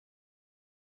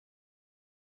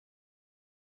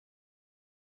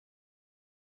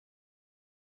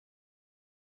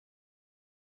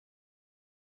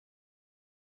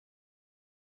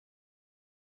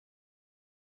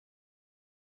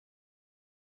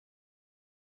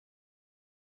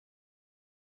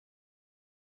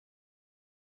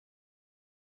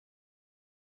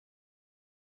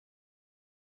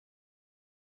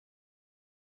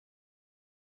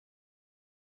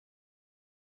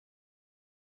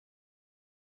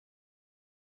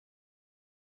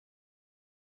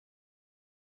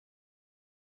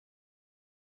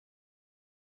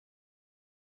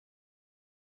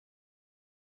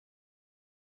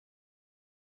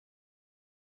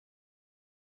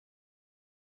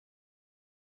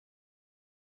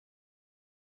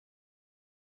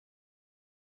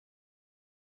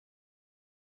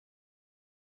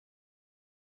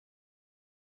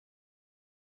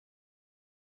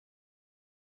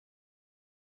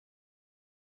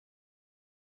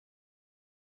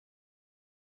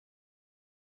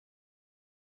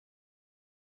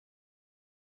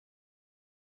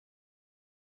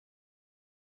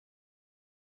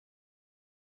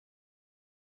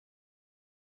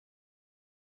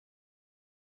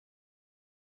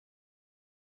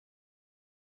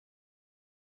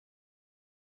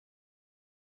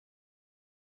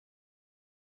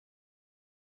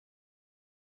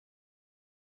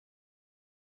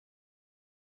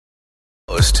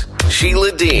host,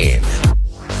 Sheila Dean.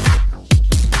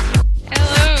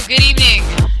 Hello, good evening.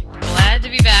 Glad to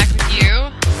be back with you.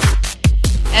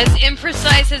 As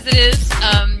imprecise as it is,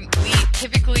 we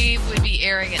typically would be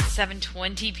airing at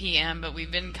 7:20 p.m., but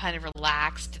we've been kind of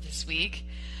relaxed this week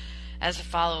as a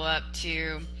follow-up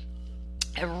to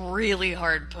a really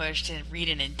hard push to read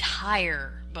an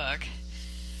entire book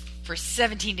for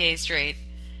 17 days straight,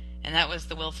 and that was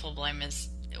the Willful Blindness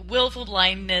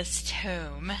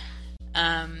tome.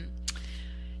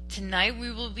 Tonight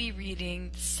we will be reading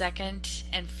the second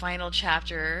and final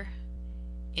chapter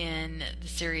in the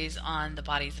series on the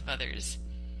bodies of others,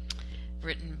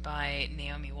 written by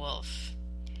Naomi Wolf.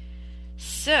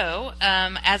 So,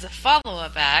 as a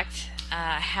follow-up act,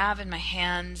 I have in my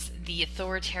hands The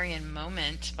Authoritarian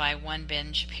Moment by one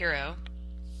Ben Shapiro,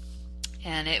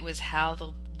 and it was how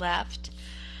the left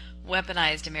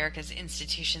weaponized America's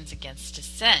institutions against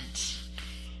dissent.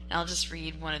 And I'll just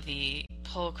read one of the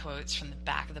pull quotes from the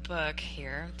back of the book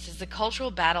here. It says, "The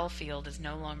cultural battlefield is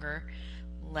no longer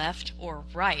left or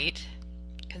right,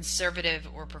 conservative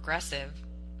or progressive.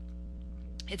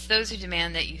 It's those who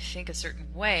demand that you think a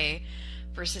certain way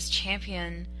versus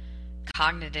champion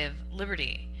cognitive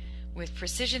liberty. With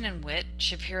precision and wit,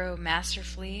 Shapiro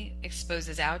masterfully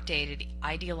exposes outdated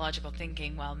ideological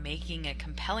thinking while making a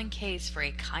compelling case for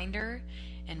a kinder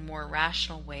and more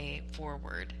rational way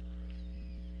forward."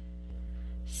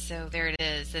 So there it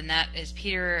is, and that is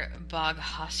Peter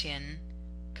Boghossian,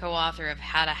 co-author of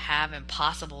How to Have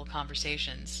Impossible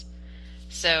Conversations.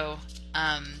 So,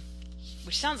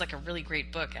 which sounds like a really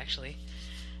great book, actually.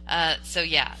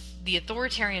 The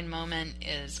Authoritarian Moment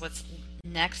is what's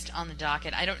next on the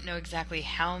docket. I don't know exactly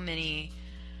how many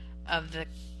of the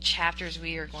chapters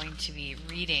we are going to be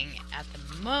reading at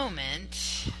the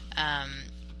moment,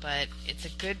 but it's a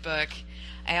good book.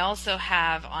 I also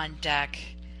have on deck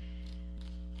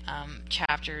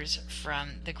chapters from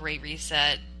The Great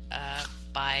Reset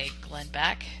by Glenn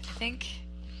Beck, I think.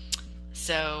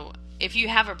 So if you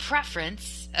have a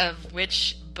preference of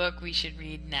which book we should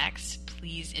read next,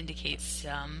 please indicate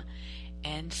some.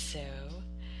 And so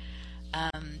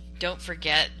don't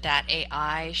forget that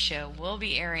AI show will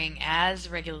be airing as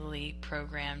regularly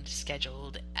programmed,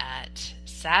 scheduled at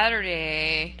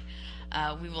Saturday.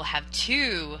 We will have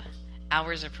 2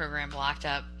 hours of program blocked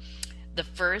up. The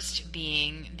first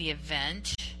being the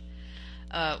event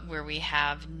where we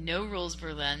have No Rules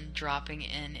Berlin dropping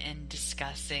in and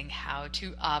discussing how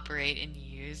to operate and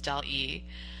use DALL-E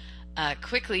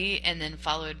quickly, and then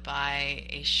followed by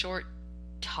a short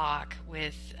talk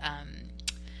with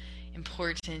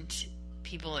important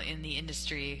people in the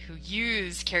industry who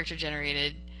use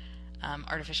character-generated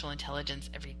artificial intelligence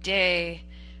every day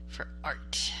for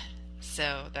art.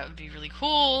 So that would be really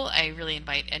cool. I really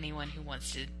invite anyone who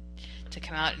wants to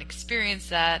come out and experience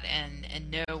that and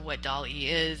know what DALL-E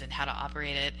is and how to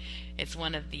operate it. It's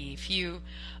one of the few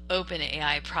open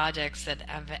AI projects that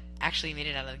have actually made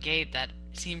it out of the gate that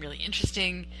seem really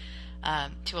interesting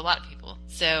to a lot of people.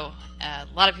 So a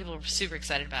lot of people are super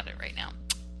excited about it right now.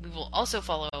 We will also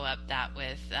follow up that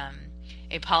with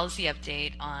a policy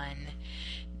update on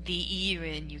the EU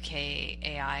and UK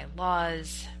AI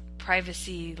laws,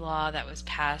 privacy law that was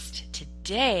passed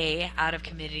today out of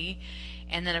committee,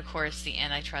 and then, of course, the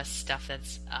antitrust stuff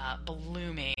that's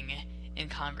blooming in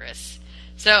Congress.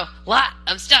 So, a lot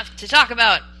of stuff to talk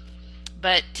about.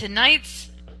 But tonight's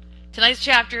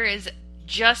chapter is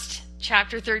just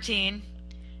Chapter 13,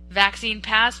 Vaccine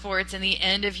Passports and the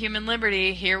End of Human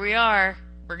Liberty. Here we are.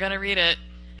 We're going to read it.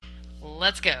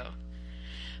 Let's go.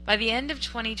 By the end of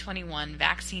 2021,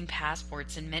 vaccine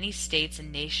passports in many states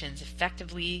and nations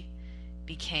effectively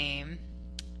became...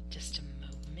 Just a moment.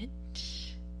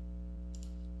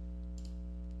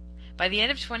 By the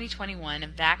end of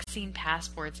 2021, vaccine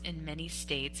passports in many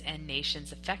states and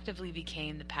nations effectively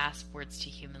became the passports to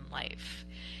human life.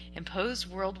 Imposed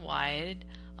worldwide,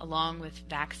 along with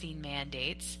vaccine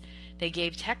mandates, they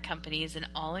gave tech companies an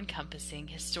all-encompassing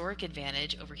historic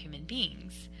advantage over human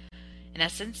beings. In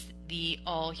essence, the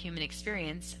all-human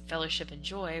experience, fellowship, and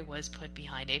joy was put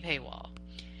behind a paywall.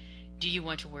 Do you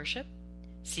want to worship?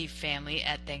 See family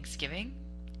at Thanksgiving?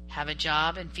 Have a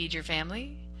job and feed your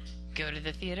family? Go to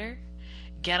the theater?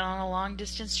 Get on a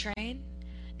long-distance train?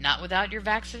 Not without your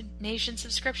vaccination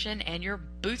subscription and your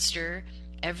booster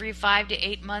every 5 to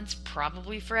 8 months,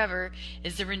 probably forever,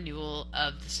 is the renewal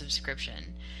of the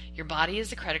subscription. Your body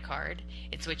is a credit card.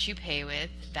 It's what you pay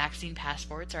with. Vaccine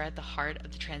passports are at the heart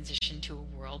of the transition to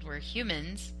a world where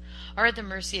humans are at the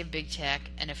mercy of big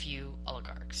tech and a few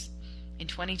oligarchs. In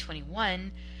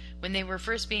 2021, When they were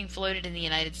first being floated in the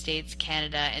United States,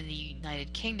 Canada, and the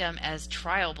United Kingdom as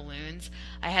trial balloons,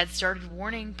 I had started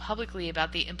warning publicly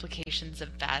about the implications of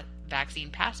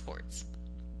vaccine passports.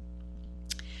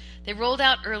 They rolled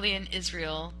out early in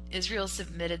Israel. Israel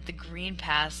submitted the Green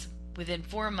Pass. Within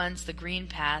 4 months, the Green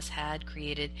Pass had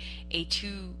created a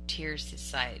two-tier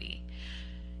society.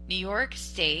 New York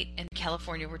State and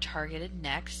California were targeted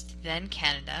next, then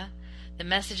Canada. The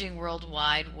messaging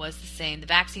worldwide was the same. The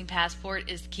vaccine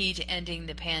passport is the key to ending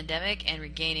the pandemic and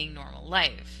regaining normal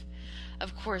life.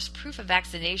 Of course, proof of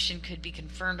vaccination could be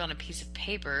confirmed on a piece of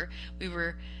paper.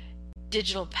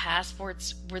 Digital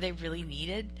passports, were they really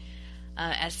needed?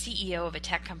 As CEO of a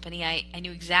tech company, I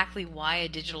knew exactly why a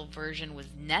digital version was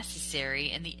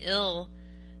necessary and the ill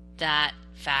that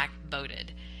fact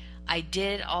boded. I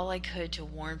did all I could to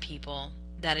warn people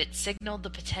that it signaled the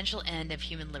potential end of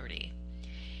human liberty.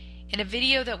 In a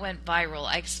video that went viral,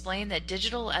 I explained that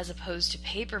digital as opposed to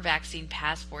paper vaccine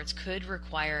passports could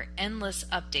require endless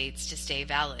updates to stay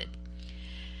valid.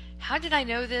 How did I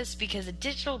know this? Because a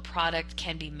digital product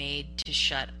can be made to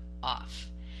shut off.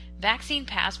 Vaccine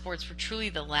passports were truly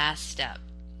the last step,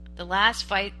 the last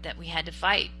fight that we had to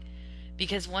fight,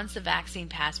 because once the vaccine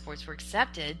passports were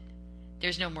accepted,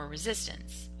 there's no more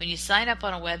resistance. When you sign up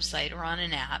on a website or on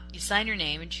an app, you sign your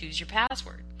name and choose your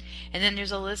password. And then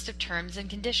there's a list of terms and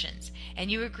conditions, and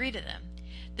you agree to them.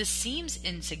 This seems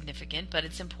insignificant, but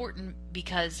it's important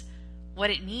because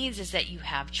what it means is that you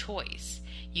have choice.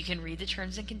 You can read the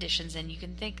terms and conditions and you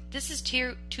can think, this is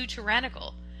too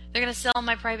tyrannical. They're going to sell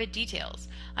my private details.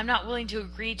 I'm not willing to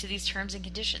agree to these terms and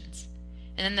conditions.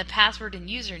 And then the password and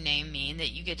username mean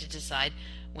that you get to decide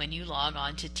when you log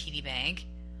on to TD Bank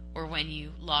or when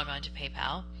you log on to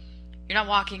PayPal. You're not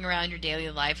walking around your daily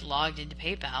life logged into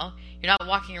PayPal. You're not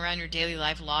walking around your daily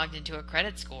life logged into a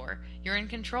credit score. You're in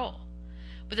control.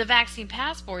 With the vaccine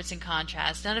passports, in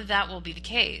contrast, none of that will be the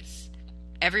case.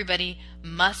 Everybody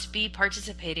must be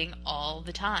participating all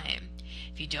the time.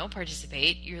 If you don't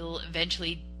participate, you'll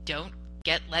eventually don't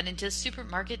get let into the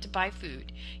supermarket to buy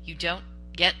food. You don't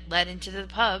get let into the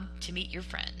pub to meet your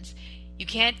friends. You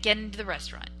can't get into the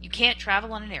restaurant. You can't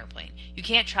travel on an airplane. You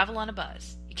can't travel on a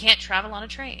bus. You can't travel on a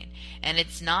train. And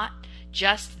it's not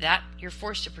just that you're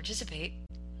forced to participate.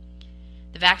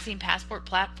 The vaccine passport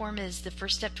platform is the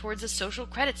first step towards a social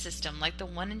credit system like the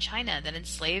one in China that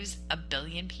enslaves 1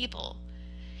 billion people.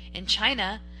 In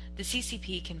China, the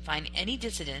CCP can find any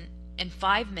dissident in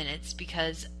 5 minutes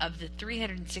because of the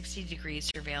 360-degree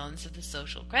surveillance of the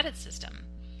social credit system.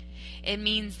 It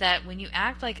means that when you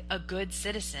act like a good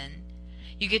citizen,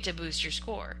 you get to boost your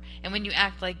score. And when you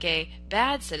act like a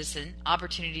bad citizen,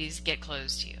 opportunities get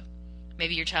closed to you.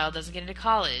 Maybe your child doesn't get into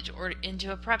college or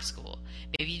into a prep school.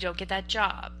 Maybe you don't get that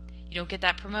job. You don't get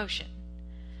that promotion.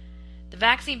 The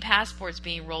vaccine passports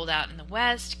being rolled out in the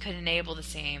West could enable the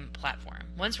same platform.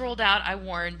 Once rolled out, I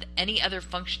warned any other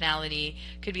functionality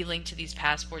could be linked to these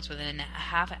passports within a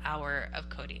half hour of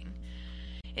coding.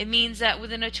 It means that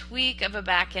within a tweak of a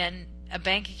backend, a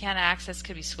bank account access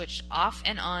could be switched off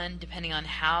and on depending on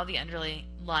how the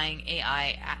underlying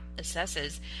AI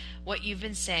assesses what you've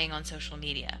been saying on social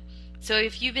media. So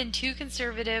if you've been too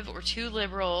conservative or too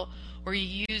liberal, or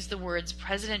you use the words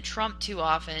President Trump too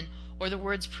often, or the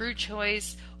words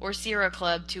pro-choice or Sierra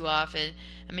Club too often,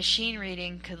 a machine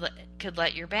reading could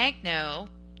let your bank know,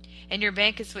 and your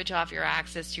bank could switch off your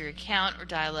access to your account or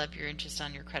dial up your interest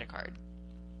on your credit card.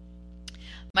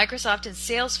 Microsoft and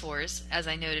Salesforce, as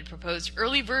I noted, proposed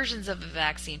early versions of a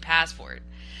vaccine passport.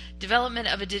 Development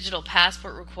of a digital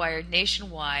passport required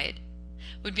nationwide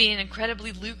would be an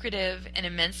incredibly lucrative and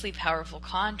immensely powerful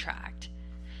contract.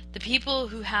 The people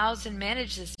who house and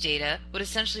manage this data would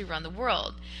essentially run the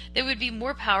world. They would be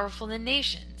more powerful than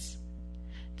nations.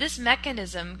 This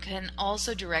mechanism can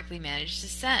also directly manage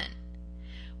dissent.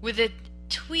 With a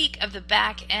tweak of the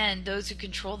back end, those who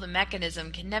control the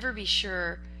mechanism can never be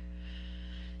sure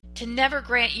to never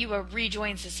grant you a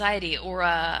rejoin society or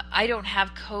a I don't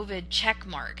have COVID check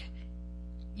mark.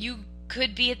 You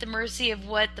could be at the mercy of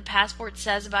what the passport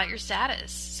says about your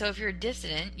status. So if you're a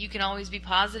dissident, you can always be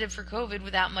positive for COVID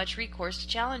without much recourse to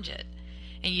challenge it.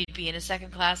 And you'd be in a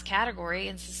second-class category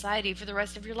in society for the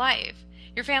rest of your life.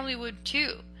 Your family would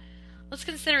too. Let's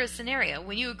consider a scenario.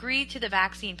 When you agree to the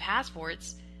vaccine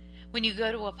passports, when you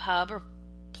go to a pub or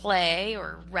play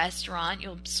or restaurant,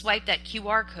 you'll swipe that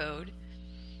QR code.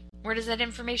 Where does that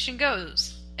information go?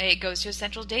 It goes to a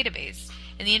central database.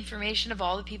 And the information of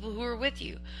all the people who are with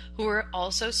you, who are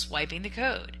also swiping the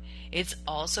code. It's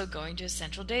also going to a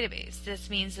central database. This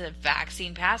means that a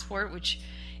vaccine passport, which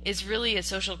is really a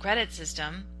social credit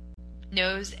system,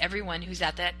 knows everyone who's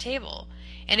at that table.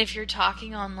 And if you're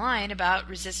talking online about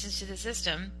resistance to the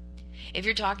system, If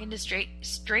you're talking to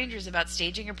strangers about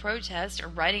staging a protest or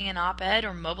writing an op-ed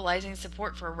or mobilizing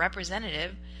support for a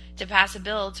representative to pass a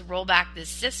bill to roll back this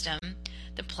system,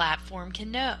 the platform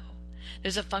can know.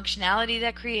 There's a functionality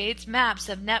that creates maps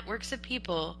of networks of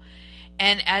people,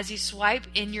 and as you swipe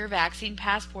in your vaccine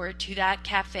passport to that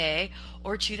cafe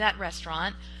or to that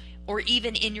restaurant, or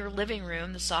even in your living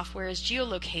room, the software is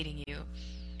geolocating you.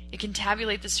 It can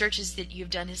tabulate the searches that you've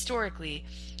done historically,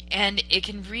 and it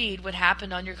can read what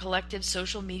happened on your collective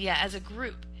social media as a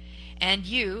group. And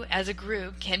you, as a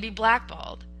group, can be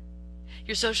blackballed.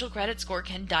 Your social credit score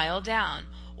can dial down,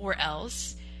 or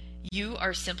else you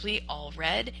are simply all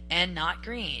red and not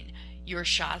green. Your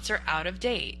shots are out of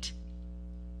date.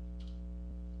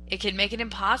 It can make it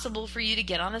impossible for you to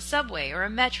get on a subway or a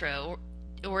metro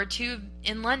or a tube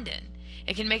in London.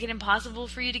 It can make it impossible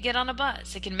for you to get on a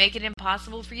bus. It can make it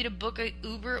impossible for you to book an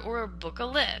Uber or book a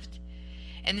Lyft.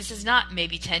 And this is not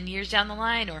maybe 10 years down the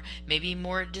line or maybe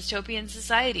more dystopian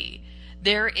society.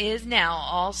 There is now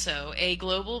also a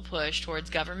global push towards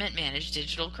government-managed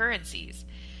digital currencies.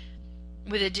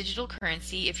 With a digital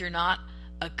currency, if you're not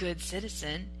a good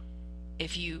citizen,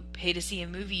 if you pay to see a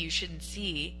movie you shouldn't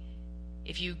see,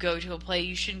 if you go to a play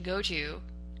you shouldn't go to,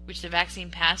 which the vaccine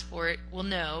passport will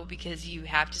know because you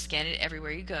have to scan it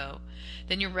everywhere you go,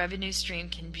 then your revenue stream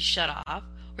can be shut off,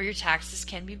 or your taxes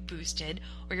can be boosted,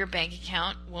 or your bank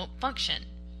account won't function.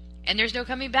 And there's no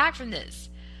coming back from this.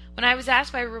 When I was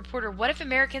asked by a reporter, what if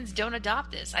Americans don't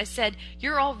adopt this? I said,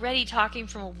 you're already talking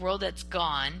from a world that's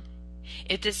gone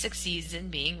if this succeeds in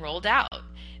being rolled out.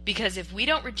 Because if we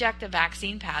don't reject the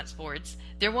vaccine passports,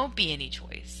 there won't be any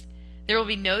choice. There will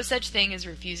be no such thing as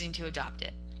refusing to adopt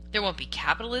it. There won't be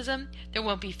capitalism, there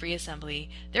won't be free assembly,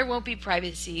 there won't be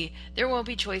privacy, there won't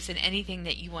be choice in anything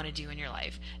that you want to do in your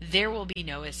life. There will be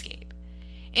no escape.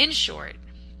 In short,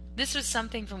 this was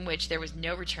something from which there was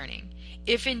no returning.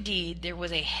 If indeed there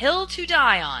was a hill to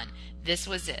die on, this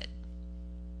was it.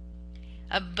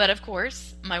 But of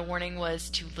course, my warning was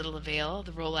to little avail.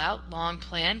 The rollout, long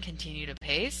plan, continued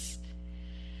apace.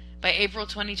 By April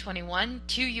 2021,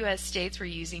 2 U.S. states were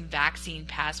using vaccine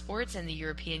passports, and the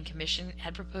European Commission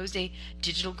had proposed a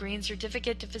digital green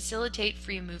certificate to facilitate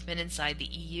free movement inside the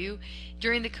EU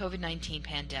during the COVID-19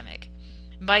 pandemic.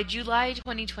 By July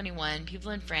 2021, people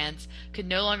in France could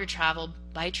no longer travel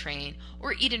by train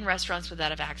or eat in restaurants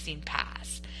without a vaccine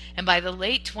pass. And by the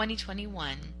late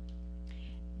 2021,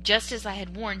 just as I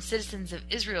had warned, citizens of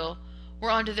Israel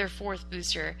were onto their 4th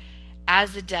booster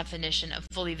as the definition of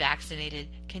fully vaccinated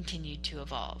continued to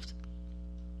evolve.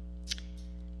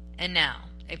 And now,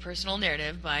 a personal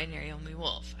narrative by Naomi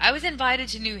Wolf. I was invited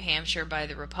to New Hampshire by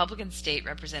the Republican State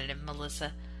Representative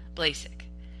Melissa Blasek.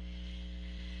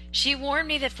 She warned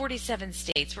me that 47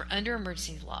 states were under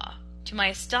emergency law. To my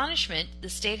astonishment, the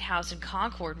State House in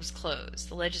Concord was closed.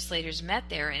 The legislators met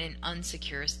there in an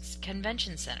unsecured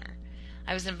convention center.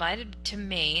 I was invited to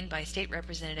Maine by State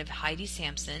Representative Heidi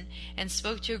Sampson and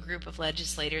spoke to a group of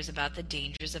legislators about the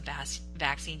dangers of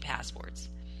vaccine passports.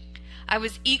 I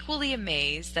was equally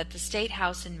amazed that the State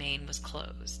House in Maine was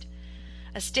closed.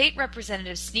 A state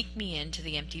representative sneaked me into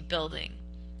the empty building.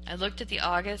 I looked at the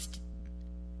august,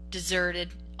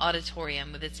 deserted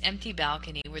auditorium with its empty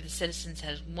balcony where the citizens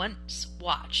had once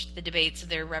watched the debates of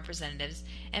their representatives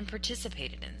and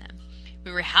participated in them.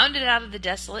 We were hounded out of the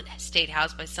desolate State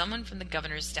House by someone from the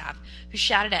governor's staff who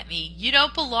shouted at me, "You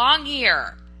don't belong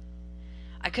here!"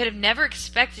 I could have never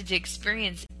expected to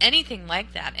experience anything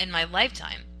like that in my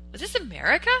lifetime. Was this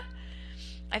America?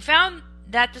 I found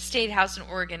that the State House in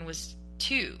Oregon was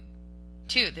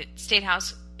the State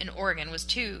House in Oregon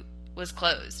was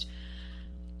closed.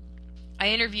 I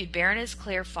interviewed Baroness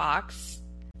Claire Fox,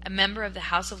 a member of the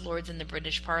House of Lords in the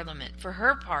British Parliament. For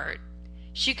her part,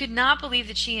 she could not believe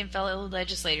that she and fellow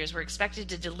legislators were expected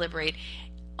to deliberate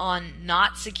on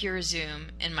not secure Zoom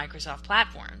and Microsoft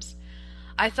platforms.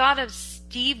 I thought of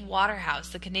Steve Waterhouse,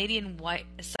 the Canadian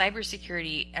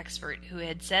cybersecurity expert who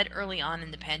had said early on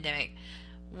in the pandemic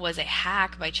was a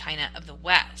hack by China of the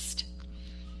West.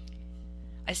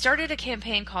 I started a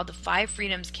campaign called the Five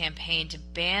Freedoms Campaign to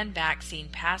ban vaccine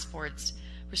passports,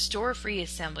 restore free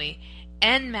assembly,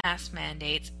 end mask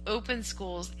mandates, open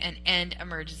schools, and end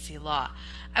emergency law.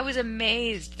 I was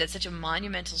amazed that such a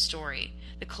monumental story,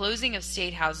 the closing of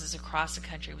state houses across the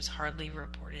country, was hardly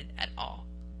reported at all.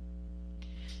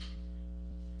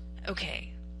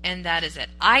 Okay, and that is it.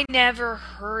 I never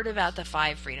heard about the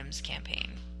Five Freedoms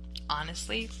Campaign,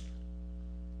 honestly.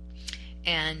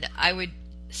 And I would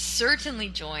certainly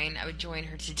join. I would join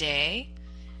her today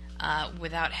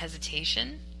without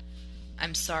hesitation.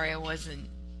 I'm sorry I wasn't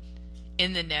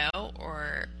in the know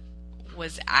or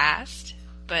was asked,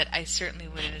 but I certainly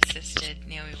would have assisted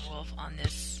Naomi Wolf on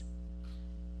this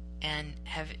and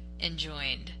have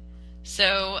enjoyed.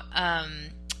 So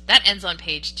that ends on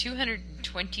page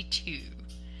 222.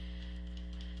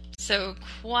 So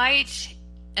quite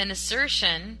an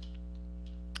assertion.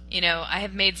 I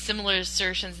have made similar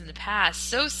assertions in the past,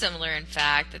 so similar, in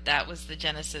fact, that was the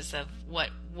genesis of what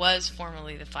was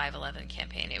formerly the 511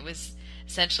 campaign. It was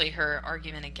essentially her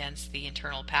argument against the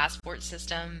internal passport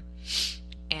system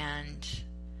and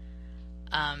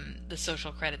the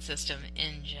social credit system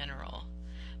in general.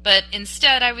 But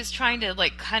instead, I was trying to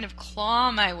kind of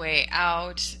claw my way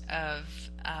out of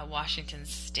Washington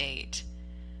State,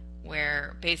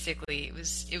 where basically it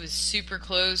was super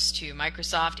close to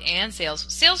Microsoft and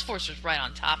Salesforce was right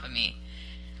on top of me.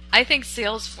 I think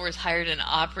Salesforce hired an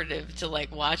operative to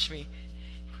watch me,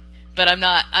 but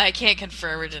I can't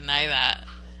confirm or deny that.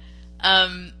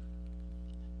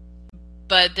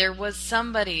 But there was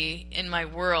somebody in my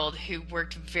world who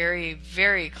worked very,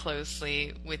 very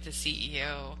closely with the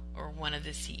CEO or one of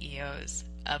the CEOs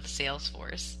of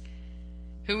Salesforce,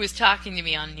 who was talking to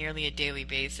me on nearly a daily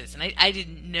basis. And I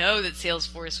didn't know that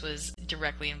Salesforce was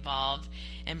directly involved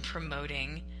in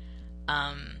promoting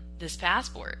this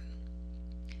passport.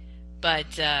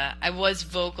 But I was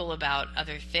vocal about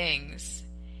other things,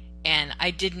 and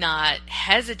I did not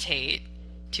hesitate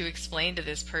to explain to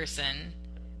this person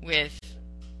with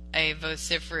a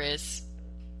vociferous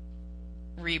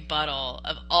rebuttal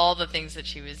of all the things that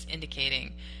she was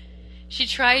indicating. She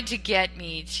tried to get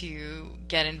me to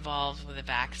get involved with a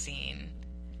vaccine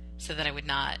so that I would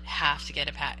not have to get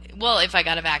if I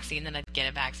got a vaccine, then I'd get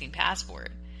a vaccine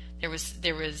passport. There was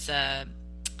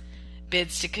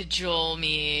bids to cajole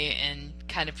me and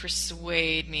kind of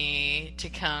persuade me to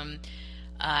come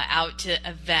out to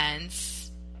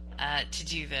events to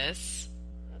do this.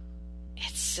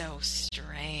 It's so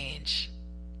strange.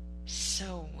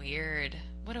 So weird.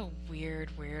 What a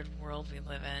weird, weird world we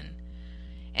live in.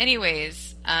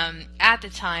 Anyways, at the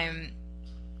time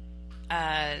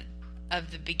of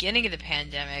the beginning of the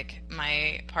pandemic,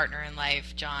 my partner in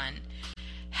life, John,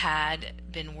 had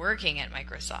been working at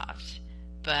Microsoft,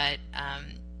 but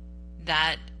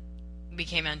that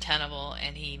became untenable,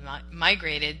 and he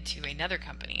migrated to another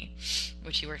company,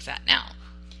 which he works at now.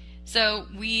 So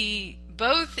we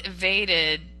both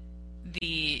evaded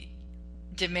the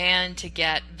demand to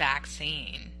get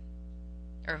vaccines,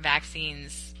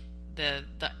 the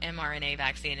mRNA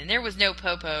vaccine, and there was no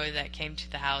popo that came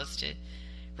to the house to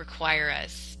require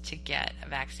us to get a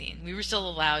vaccine. We were still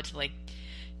allowed to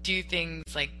do things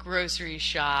like grocery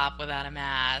shop without a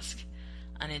mask,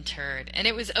 uninterred, and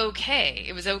it was okay.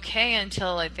 It was okay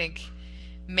until I think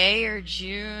May or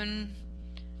June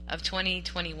of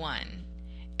 2021,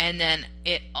 and then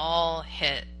it all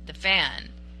hit the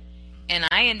fan. And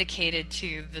I indicated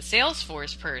to the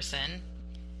Salesforce person,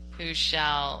 who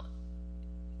shall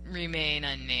remain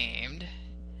unnamed,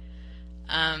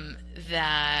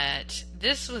 that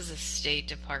this was a State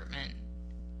Department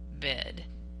bid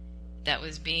that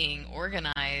was being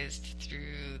organized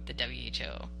through the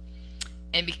WHO.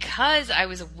 And because I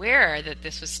was aware that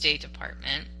this was State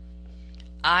Department,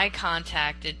 I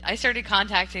started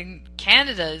contacting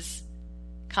Canada's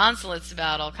consulates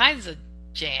about all kinds of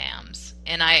jams.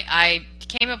 And I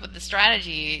came up with the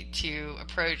strategy to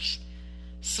approach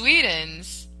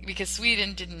Sweden's, because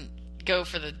Sweden didn't go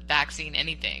for the vaccine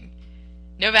anything.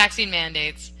 No vaccine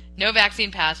mandates, no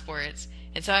vaccine passports.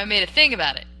 And so I made a thing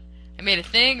about it. I made a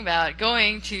thing about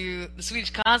going to the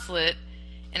Swedish consulate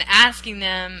and asking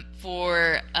them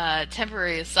for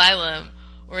temporary asylum,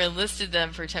 or enlisted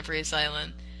them for temporary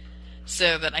asylum,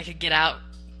 so that I could get out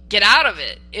of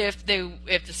it if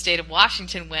the state of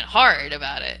Washington went hard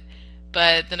about it.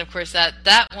 But then, of course,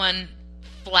 that one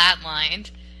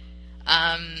flatlined,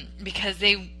 because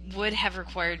they would have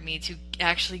required me to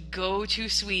actually go to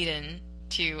Sweden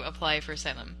to apply for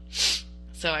asylum.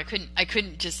 So I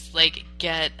couldn't just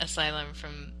get asylum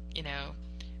from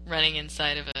running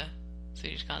inside of a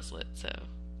Swedish consulate. So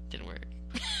it didn't work.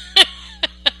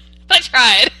 But I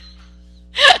tried.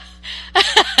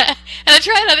 And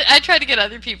I tried to get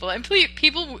other people, and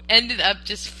people ended up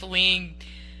just fleeing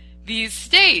these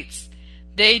states.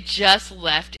 They just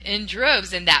left in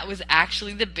droves, and that was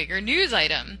actually the bigger news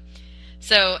item.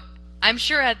 So I'm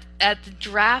sure at the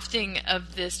drafting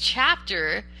of this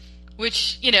chapter,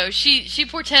 which she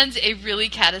portends a really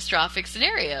catastrophic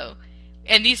scenario,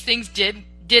 and these things did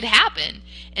happen.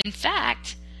 In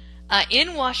fact,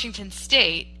 in Washington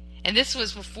State, and this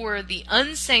was before the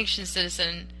Unsanctioned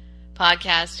Citizen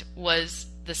podcast was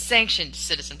the Sanctioned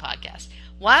Citizen podcast.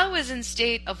 While it was in the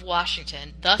state of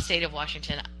Washington,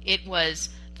 it was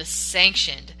the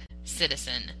Sanctioned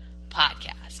Citizen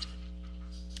podcast.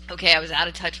 Okay, I was out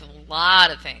of touch with a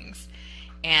lot of things,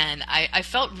 and I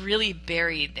felt really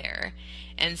buried there.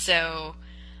 And so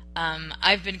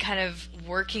I've been kind of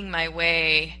working my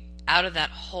way out of that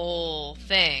whole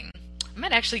thing. I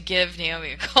might actually give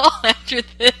Naomi a call after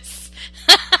this.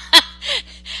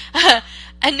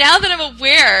 And now that I'm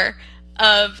aware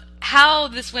of how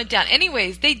this went down.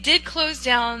 Anyways, they did close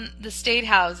down the state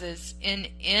houses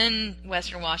in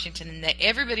Western Washington, and that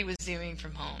everybody was Zooming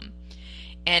from home.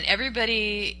 And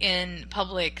everybody in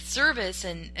public service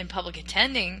and public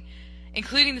attending,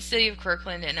 including the city of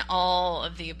Kirkland and all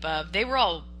of the above, they were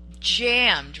all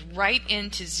jammed right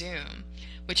into Zoom,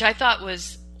 which I thought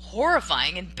was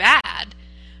horrifying and bad.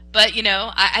 But,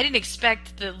 I didn't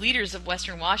expect the leaders of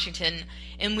Western Washington,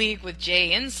 in league with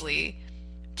Jay Inslee,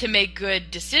 to make good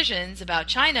decisions about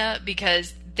China,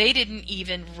 because they didn't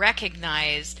even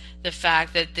recognize the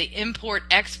fact that the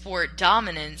import-export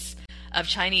dominance of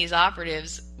Chinese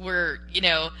operatives were,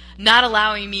 not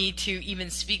allowing me to even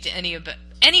speak to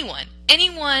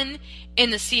anyone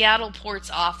in the Seattle port's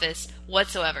office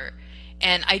whatsoever.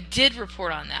 And I did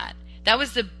report on that. That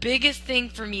was the biggest thing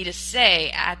for me to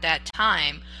say at that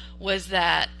time, was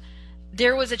that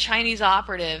there was a Chinese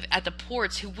operative at the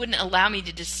ports who wouldn't allow me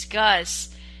to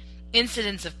discuss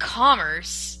incidents of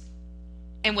commerce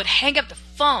and would hang up the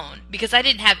phone because I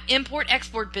didn't have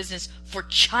import-export business for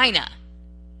China.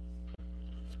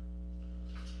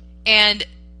 And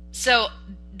so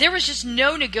there was just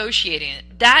no negotiating it.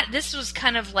 This was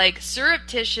kind of like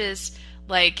surreptitious,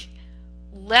 like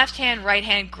left-hand,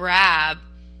 right-hand grab,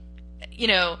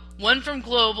 one from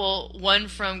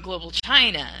Global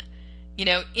China,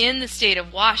 in the state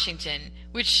of Washington,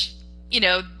 which,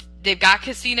 they've got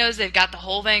casinos, they've got the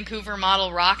whole Vancouver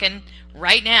model rocking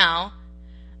right now.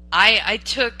 I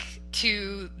took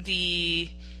to the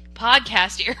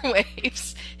podcast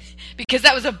airwaves because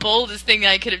that was the boldest thing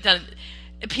that I could have done.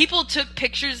 People took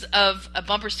pictures of a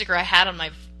bumper sticker I had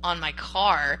on my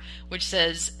car, which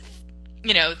says,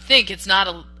 think it's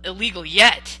not illegal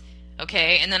yet.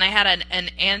 Okay, and then I had an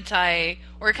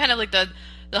or kind of like the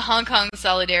Hong Kong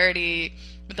solidarity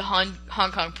with the Hong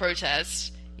Kong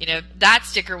protests. That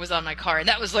sticker was on my car, and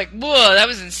that was like, whoa, that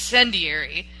was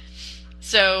incendiary.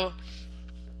 So,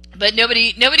 but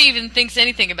nobody even thinks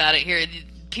anything about it here.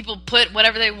 People put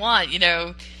whatever they want,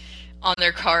 on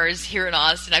their cars here in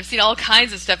Austin. I've seen all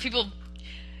kinds of stuff. People,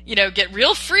 get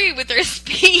real free with their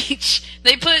speech.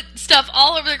 They put stuff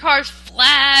all over their cars,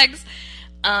 flags.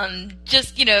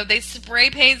 They spray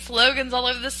paint slogans all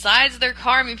over the sides of their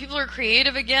car. I mean, people are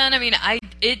creative again. I mean,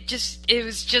 it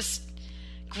was just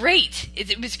great.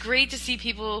 It was great to see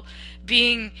people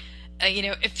being,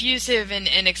 effusive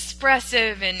and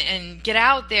expressive and get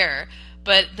out there.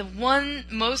 But the one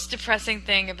most depressing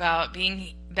thing about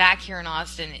being back here in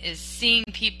Austin is seeing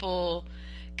people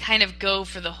kind of go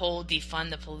for the whole defund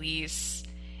the police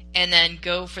and then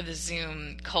go for the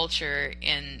Zoom culture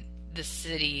in the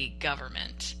city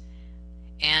government,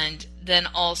 and then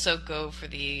also go for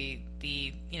the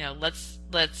let's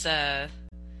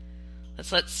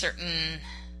let certain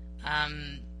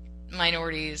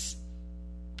minorities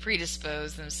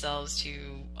predispose themselves to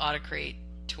autocrate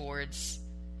towards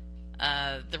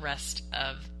the rest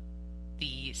of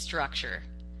the structure,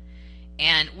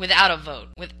 and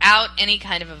without any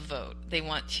kind of a vote, they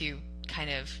want to kind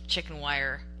of chicken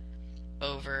wire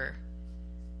over,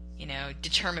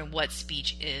 determine what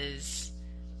speech is,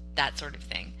 that sort of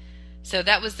thing. So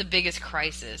that was the biggest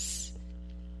crisis.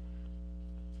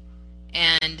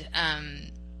 And,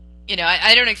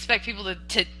 I don't expect people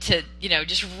to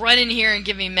just run in here and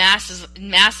give me massive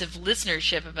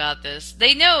listenership about this.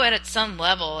 They know at some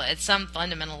level, at some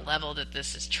fundamental level, that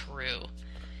this is true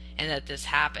and that this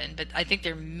happened. But I think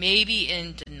they're maybe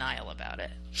in denial about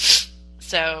it.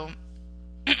 So,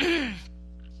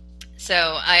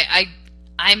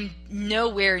 I'm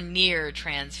nowhere near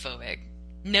transphobic.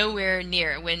 Nowhere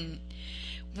near. When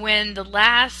the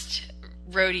last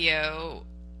rodeo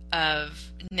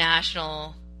of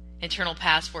national internal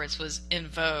passports was in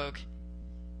vogue,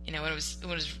 when it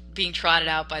was being trotted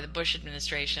out by the Bush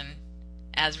administration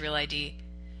as Real ID,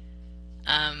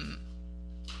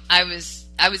 I was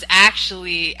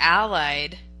actually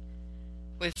allied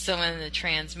with someone in the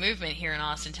trans movement here in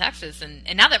Austin, Texas, and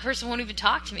now that person won't even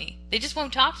talk to me. They just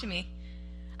won't talk to me.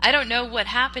 I don't know what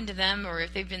happened to them, or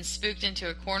if they've been spooked into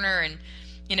a corner and,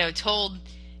 told,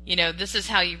 this is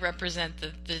how you represent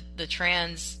the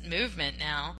trans movement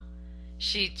now.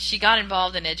 She got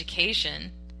involved in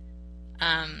education.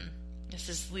 This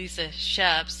is Lisa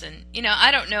Sheps, and, I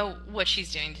don't know what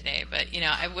she's doing today, but,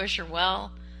 I wish her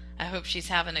well. I hope she's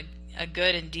having a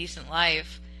good and decent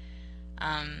life.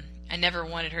 I never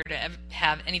wanted her to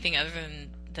have anything other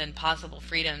than possible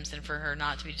freedoms, and for her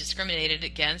not to be discriminated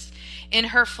against in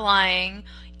her flying,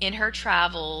 in her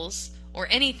travels, or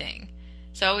anything.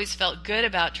 So I always felt good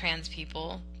about trans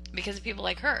people because of people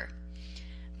like her.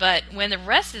 But when the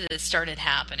rest of this started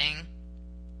happening,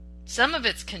 some of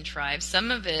it's contrived,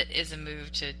 some of it is a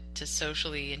move to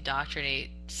socially indoctrinate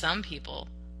some people.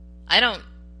 I don't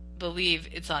believe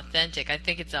it's authentic. I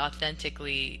think it's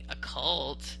authentically a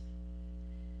cult,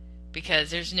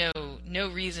 because there's no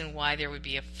reason why there would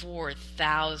be a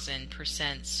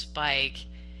 4,000% spike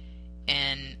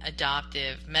in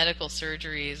adoptive medical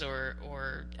surgeries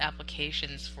or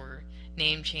applications for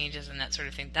name changes and that sort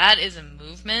of thing. That is a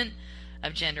movement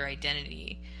of gender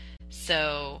identity.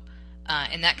 So,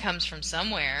 and that comes from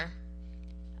somewhere.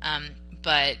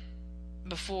 But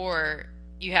before,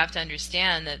 you have to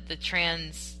understand that the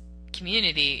trans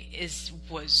community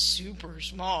was super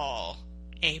small,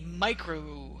 a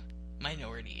micro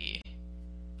minority,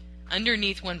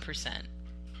 underneath 1%.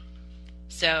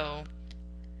 So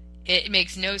it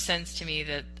makes no sense to me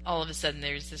that all of a sudden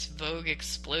there's this vogue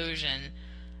explosion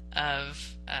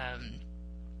of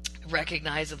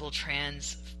recognizable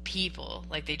trans people,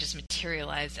 like they just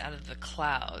materialized out of the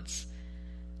clouds.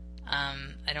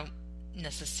 I don't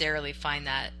necessarily find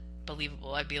that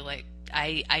believable. I'd be like,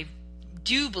 I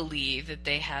do believe that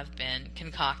they have been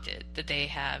concocted, that they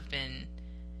have been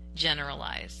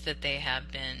generalized, that they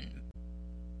have been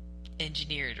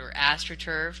engineered or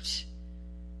astroturfed,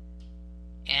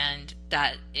 and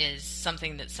that is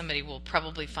something that somebody will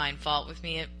probably find fault with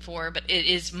me for, but it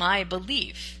is my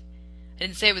belief. I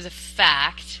didn't say it was a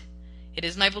fact. It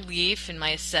is my belief and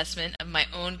my assessment of my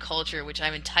own culture, which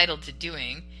I'm entitled to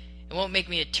doing. It won't make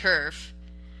me a TERF,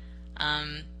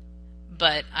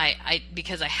 but I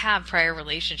because I have prior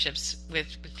relationships with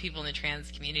people in the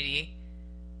trans community,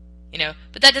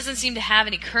 but that doesn't seem to have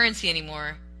any currency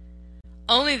anymore.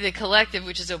 Only the collective,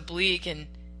 which is oblique and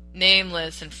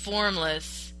nameless and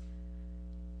formless,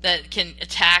 that can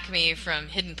attack me from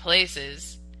hidden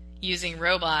places using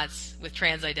robots with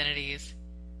trans identities,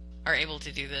 are able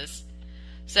to do this.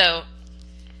 So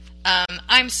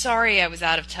I'm sorry I was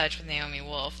out of touch with Naomi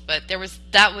Wolf, but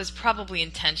that was probably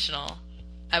intentional.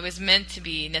 I was meant to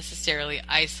be necessarily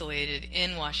isolated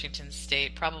in Washington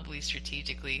State, probably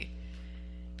strategically,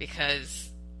 because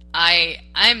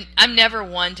I'm never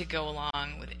one to go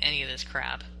along with any of this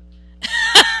crap.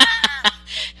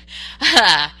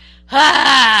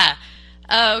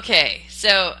 Okay,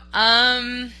 so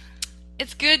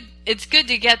it's good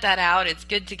to get that out. It's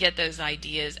good to get those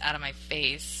ideas out of my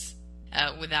face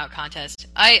without contest.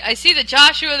 I see that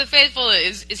Joshua the Faithful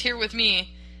is here with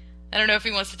me. I don't know if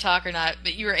he wants to talk or not,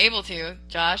 but you were able to.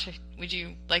 Josh, would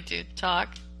you like to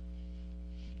talk?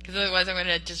 Because otherwise I'm going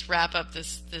to just wrap up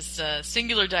this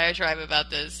singular diatribe about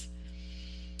this.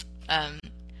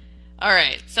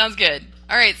 Alright, sounds good.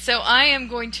 Alright, so I am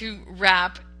going to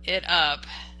wrap it up.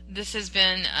 This has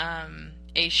been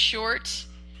a short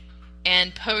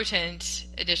and potent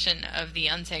edition of The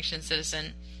Unsanctioned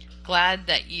Citizen. Glad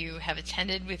that you have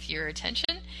attended with your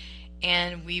attention,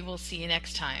 and we will see you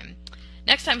next time.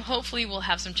 Next time, hopefully, we'll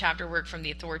have some chapter work from The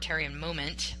Authoritarian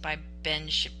Moment by Ben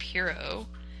Shapiro,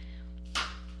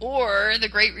 or The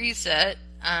Great Reset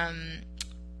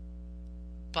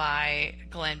by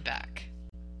Glenn Beck.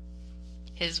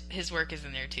 His work is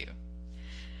in there too.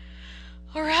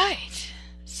 All right.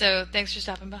 So thanks for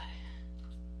stopping by.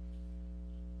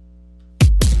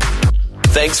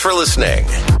 Thanks for listening.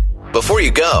 Before you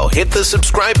go, hit the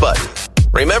subscribe button.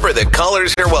 Remember that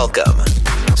callers are welcome.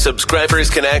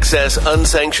 Subscribers can access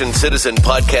Unsanctioned Citizen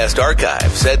podcast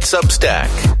archives at Substack,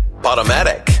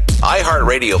 Podomatic,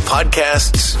 iHeartRadio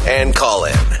podcasts, and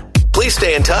Call-In. Please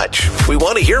stay in touch. We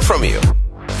want to hear from you.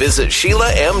 Visit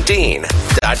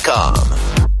SheilaMDean.com.